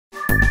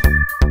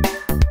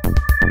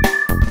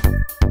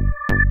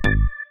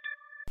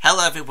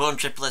Hello everyone,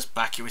 Triple S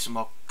back here with some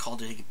more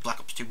CoD Black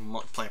Ops 2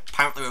 multiplayer.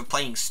 Apparently we're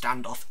playing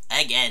Standoff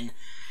again.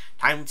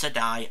 Time to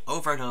die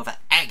over and over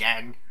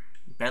again.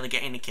 Barely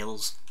getting any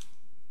kills.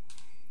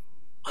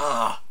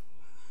 Ugh.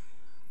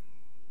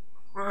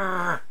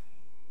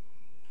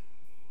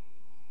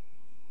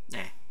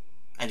 Yeah.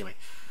 Anyway.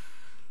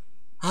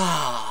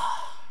 But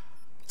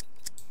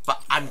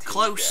I'm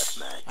close.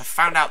 I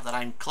found out that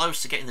I'm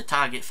close to getting the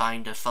target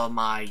finder for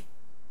my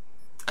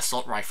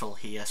assault rifle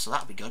here, so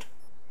that'll be good.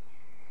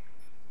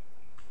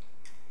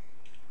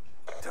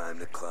 Time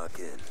to clock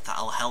in.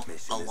 That'll help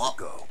a lot.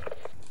 Go.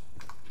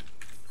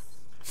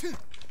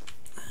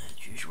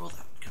 As usual,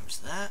 that comes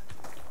there.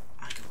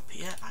 I go up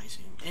here, I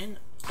zoom in,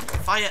 I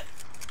fire.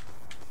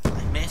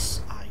 I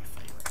miss, I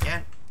fire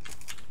again.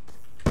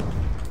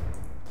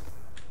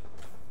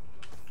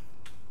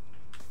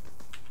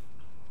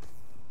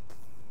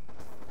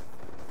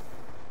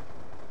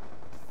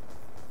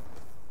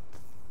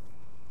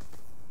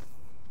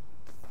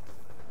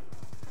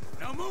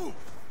 Now move.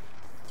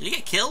 Did he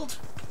get killed?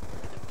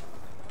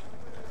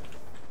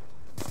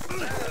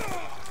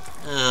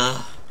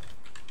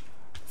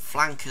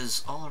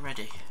 Flankers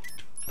already.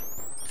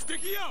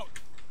 Sticky out.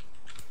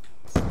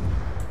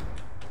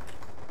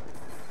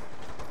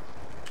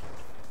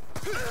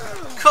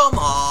 Come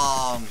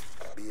on!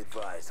 Be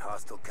advised,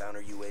 hostile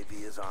counter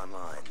UAV is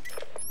online.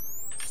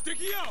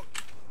 Sticky out.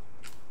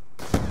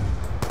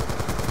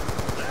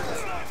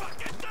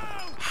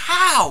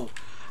 How?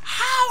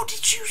 How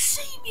did you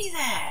see me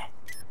there?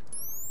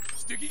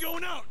 Sticky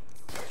going out.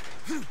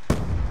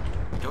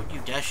 Don't you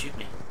dare shoot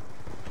me.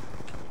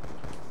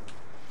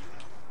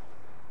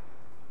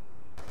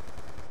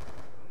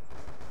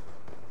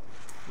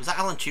 Was that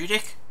Alan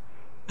Tudyk?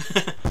 Be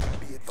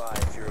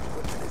advised, your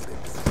equipment has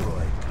been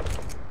destroyed.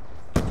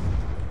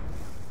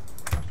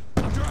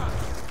 I'm dry.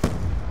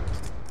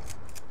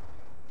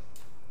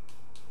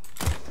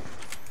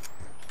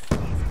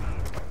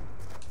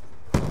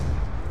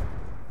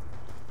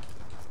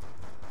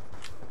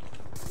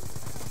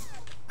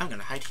 I'm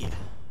gonna hide here.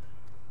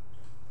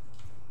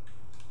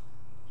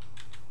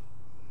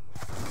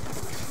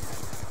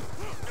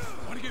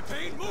 Want to get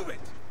paid? Move it.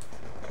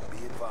 Be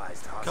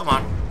advised, hostile Come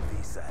on.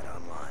 VSAT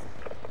online.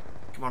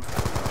 Come on.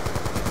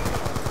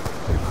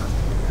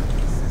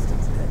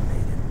 Systems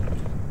detonated.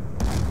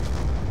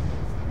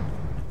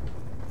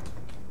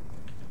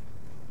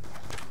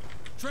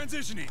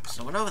 Transitioning.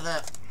 Someone over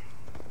there.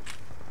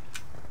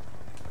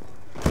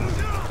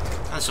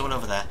 And someone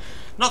over there.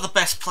 Not the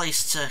best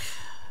place to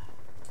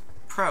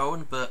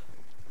prone, but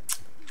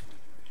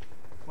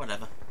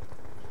whatever.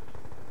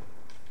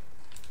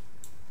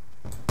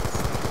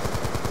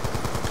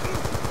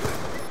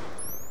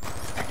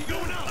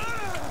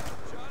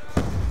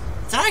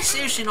 Did I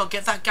seriously not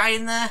get that guy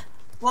in there?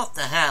 What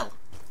the hell?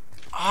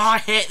 Oh, I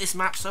hate this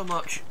map so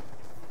much.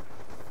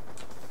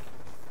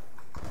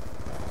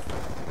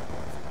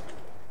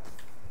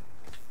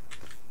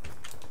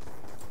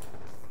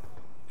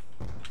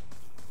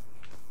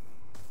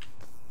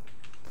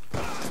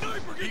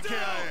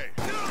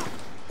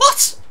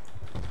 What?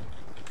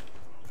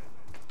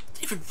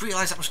 Didn't even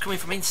realise that was coming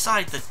from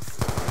inside the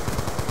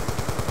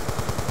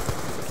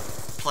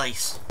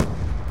place.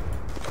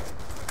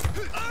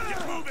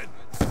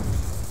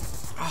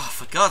 Oh,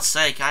 for God's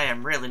sake, I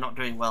am really not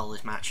doing well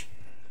this match.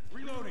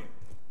 Reloading.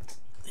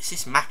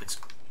 This map is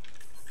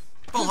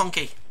bull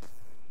honky.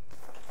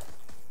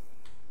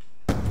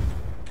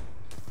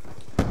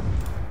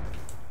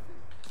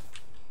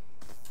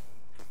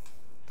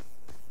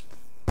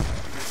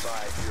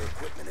 Your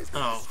equipment has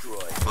been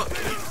destroyed. Fuck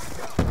you.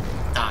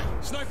 Die.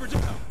 Sniper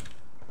down.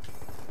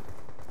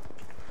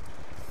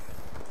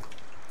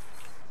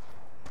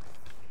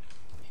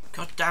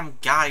 Goddamn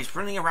guys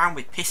running around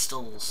with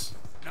pistols.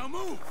 Now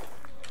move.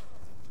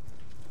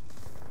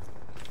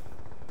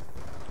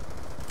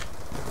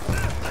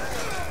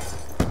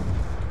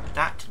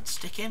 That didn't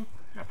stick him.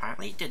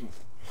 Apparently it didn't.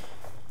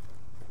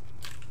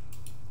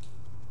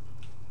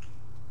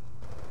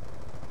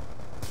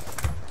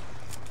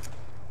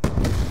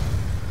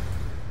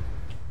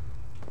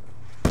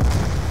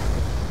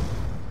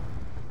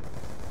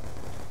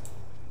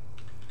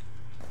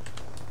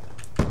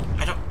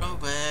 I don't know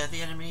where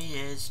the enemy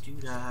is,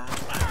 dude.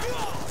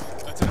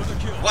 That's another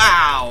kill.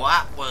 Wow,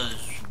 that was...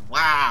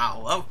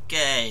 Wow,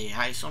 okay.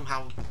 I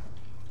somehow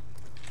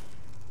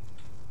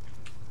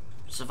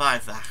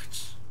survived that.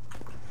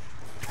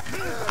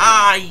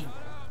 I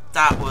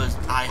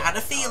had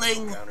a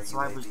feeling, so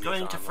I was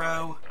going to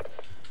throw.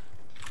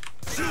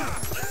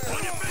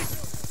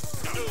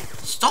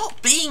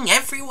 Stop being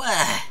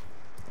everywhere!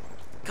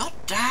 God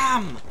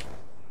damn!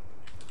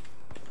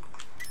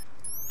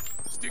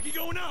 Sticky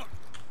going out.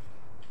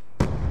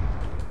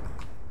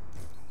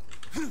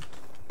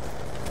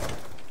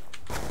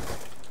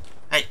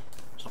 Hey,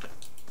 stop it.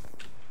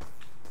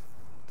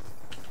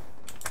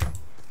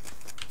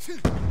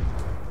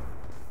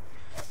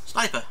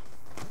 Sniper!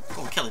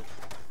 Go on, kill him.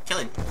 Kill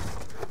him.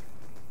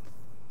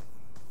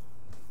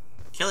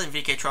 Kill him,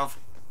 VK Trov.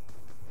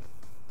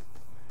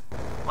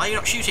 Why are you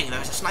not shooting?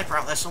 There's a sniper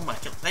out there somewhere.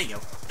 There you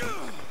go.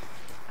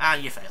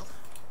 And you failed.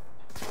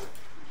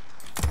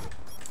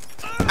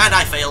 And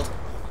I failed.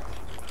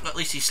 At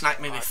least he sniped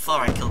me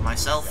before I killed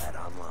myself. That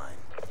online.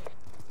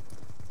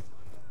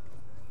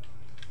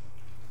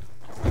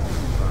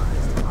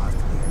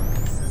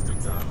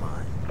 Systems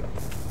online.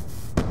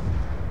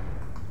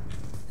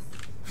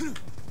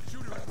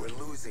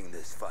 We're losing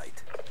this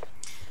fight.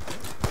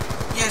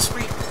 Yes,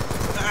 we...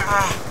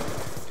 Ah.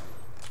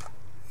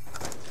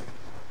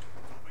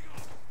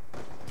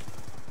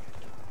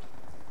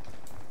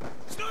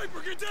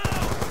 Sniper, get down!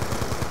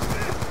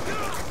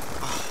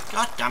 Oh,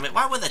 God damn it,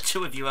 why were there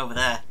two of you over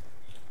there?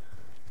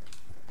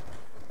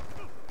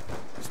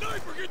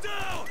 Sniper, get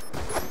down!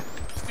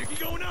 Sticky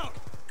going out!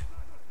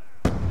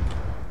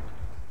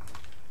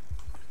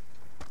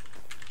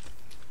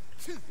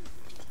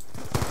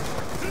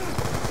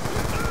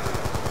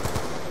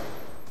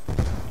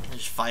 I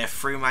just fire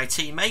through my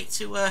teammate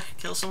to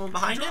kill someone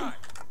behind him.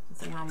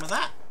 Nothing wrong with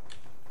that.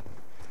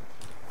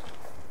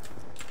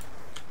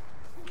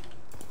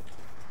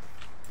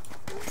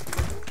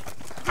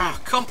 Oh,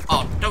 come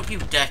on, don't you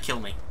dare kill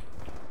me.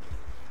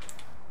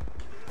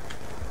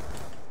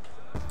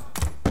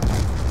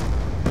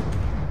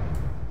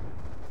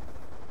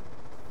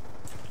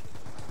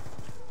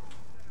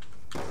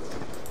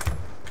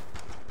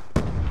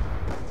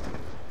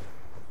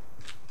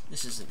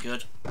 This isn't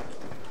good.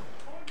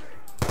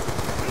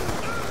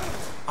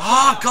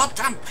 Oh,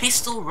 goddamn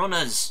pistol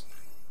runners!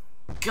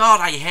 God,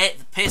 I hate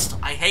the pistol.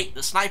 I hate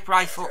the sniper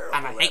rifle,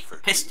 and I hate the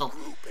pistol.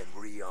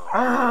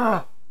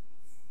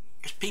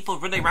 There's people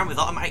running around with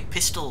automatic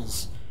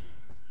pistols.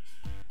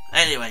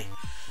 Anyway,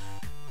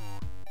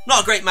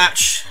 not a great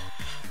match.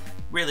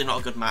 Really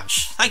not a good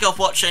match. Thank you all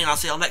for watching. I'll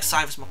see you all next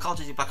time for some more Call of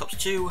Duty Black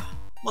Ops 2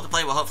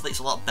 multiplayer. Well, hopefully it's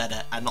a lot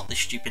better and not this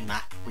stupid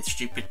map with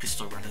stupid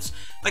pistol runners.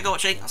 Thank you for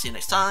watching. I'll see you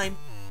next time.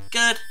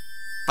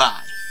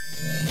 Goodbye.